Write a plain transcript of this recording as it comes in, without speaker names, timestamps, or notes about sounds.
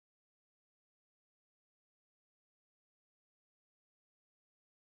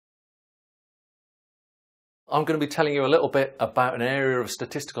I'm going to be telling you a little bit about an area of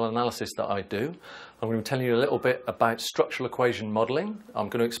statistical analysis that I do. I'm going to be telling you a little bit about structural equation modelling. I'm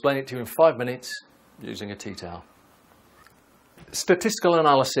going to explain it to you in 5 minutes using a tea towel. Statistical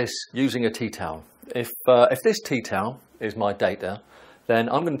analysis using a tea towel. If this tea towel is my data, then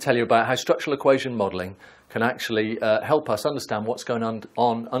I'm going to tell you about how structural equation modelling can actually help us understand what's going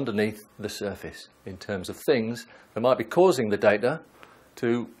on underneath the surface in terms of things that might be causing the data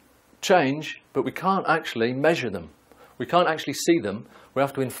to change, but we can't actually measure them. We can't actually see them. We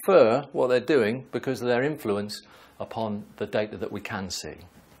have to infer what they're doing because of their influence upon the data that we can see.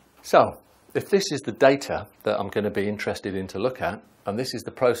 So, if this is the data that I'm going to be interested in to look at, and this is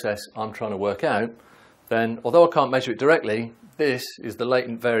the process I'm trying to work out, then although I can't measure it directly, this is the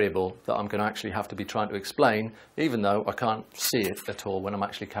latent variable that I'm going to actually have to be trying to explain, even though I can't see it at all when I'm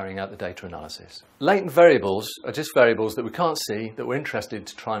actually carrying out the data analysis. Latent variables are just variables that we can't see that we're interested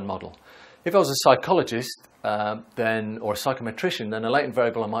to try and model. If I was a psychologist or a psychometrician, then a latent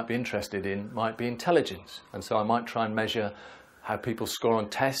variable I might be interested in might be intelligence, and so I might try and measure how people score on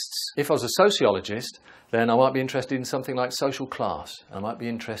tests. If I was a sociologist, then I might be interested in something like social class. I might be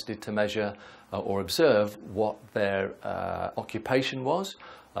interested to measure or observe what their occupation was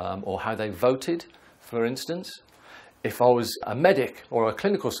or how they voted, for instance. If I was a medic or a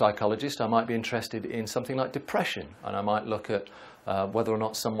clinical psychologist, I might be interested in something like depression, and I might look at whether or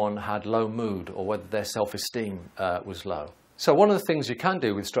not someone had low mood or whether their self-esteem was low. So one of the things you can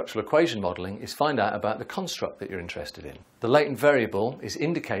do with structural equation modelling is find out about the construct that you're interested in. The latent variable is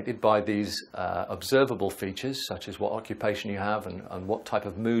indicated by these observable features, such as what occupation you have and what type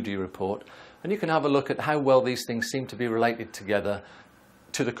of mood you report. And you can have a look at how well these things seem to be related together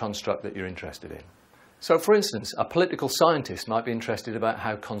to the construct that you're interested in. So for instance, a political scientist might be interested about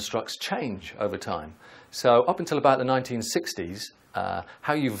how constructs change over time. So up until about the 1960s,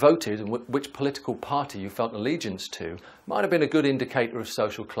 how you voted and which political party you felt allegiance to might have been a good indicator of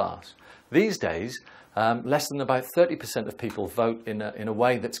social class. These days, less than about 30% of people vote in a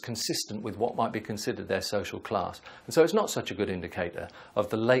way that's consistent with what might be considered their social class. And so it's not such a good indicator of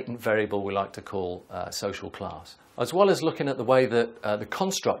the latent variable we like to call social class. As well as looking at the way that the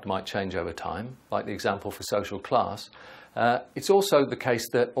construct might change over time, like the example for social class, it's also the case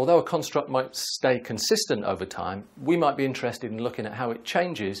that although a construct might stay consistent over time, we might be interested in looking at how it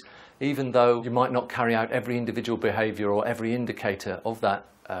changes, even though you might not carry out every individual behaviour or every indicator of that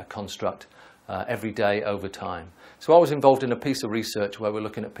construct every day over time. So I was involved in a piece of research where we're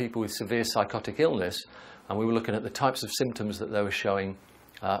looking at people with severe psychotic illness, and we were looking at the types of symptoms that they were showing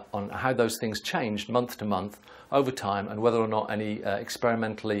on how those things changed month to month over time, and whether or not any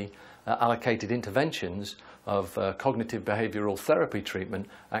experimentally allocated interventions of cognitive behavioural therapy treatment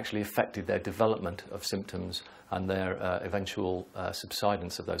actually affected their development of symptoms and their eventual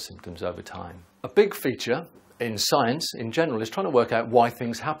subsidence of those symptoms over time. A big feature in science in general is trying to work out why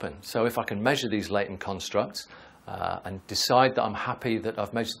things happen. So if I can measure these latent constructs and decide that I'm happy that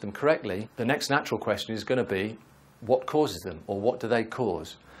I've measured them correctly, the next natural question is going to be what causes them, or what do they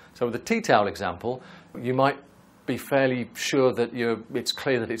cause? So with the tea towel example, you might be fairly sure that it's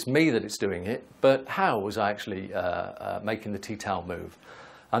clear that it's me that it's doing it, but how was I actually making the tea towel move?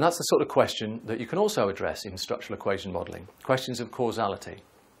 And that's the sort of question that you can also address in structural equation modelling, questions of causality.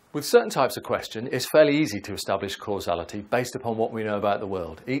 With certain types of question, it's fairly easy to establish causality based upon what we know about the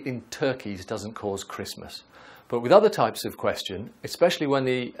world. Eating turkeys doesn't cause Christmas. But with other types of question, especially when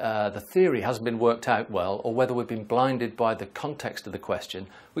the theory hasn't been worked out well, or whether we've been blinded by the context of the question,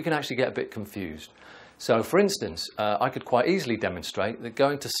 we can actually get a bit confused. So for instance, I could quite easily demonstrate that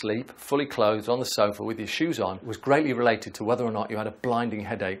going to sleep fully clothed on the sofa with your shoes on was greatly related to whether or not you had a blinding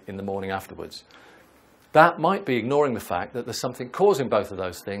headache in the morning afterwards. That might be ignoring the fact that there's something causing both of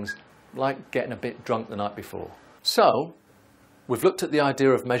those things, like getting a bit drunk the night before. So we've looked at the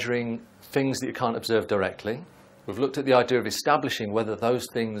idea of measuring things that you can't observe directly. We've looked at the idea of establishing whether those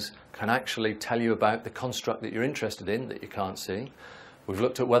things can actually tell you about the construct that you're interested in that you can't see. We've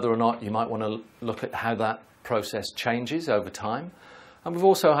looked at whether or not you might want to look at how that process changes over time. And we've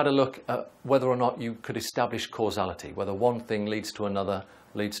also had a look at whether or not you could establish causality, whether one thing leads to another,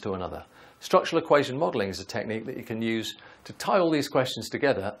 leads to another. Structural equation modelling is a technique that you can use to tie all these questions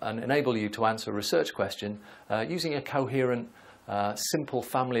together and enable you to answer a research question using a coherent, simple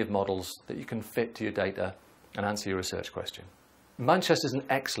family of models that you can fit to your data and answer your research question. Manchester is an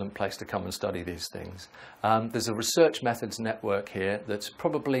excellent place to come and study these things. There's a research methods network here that's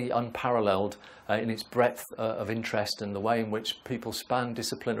probably unparalleled in its breadth of interest and the way in which people span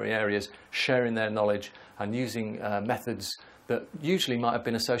disciplinary areas, sharing their knowledge and using methods that usually might have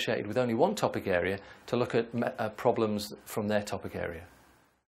been associated with only one topic area to look at problems from their topic area.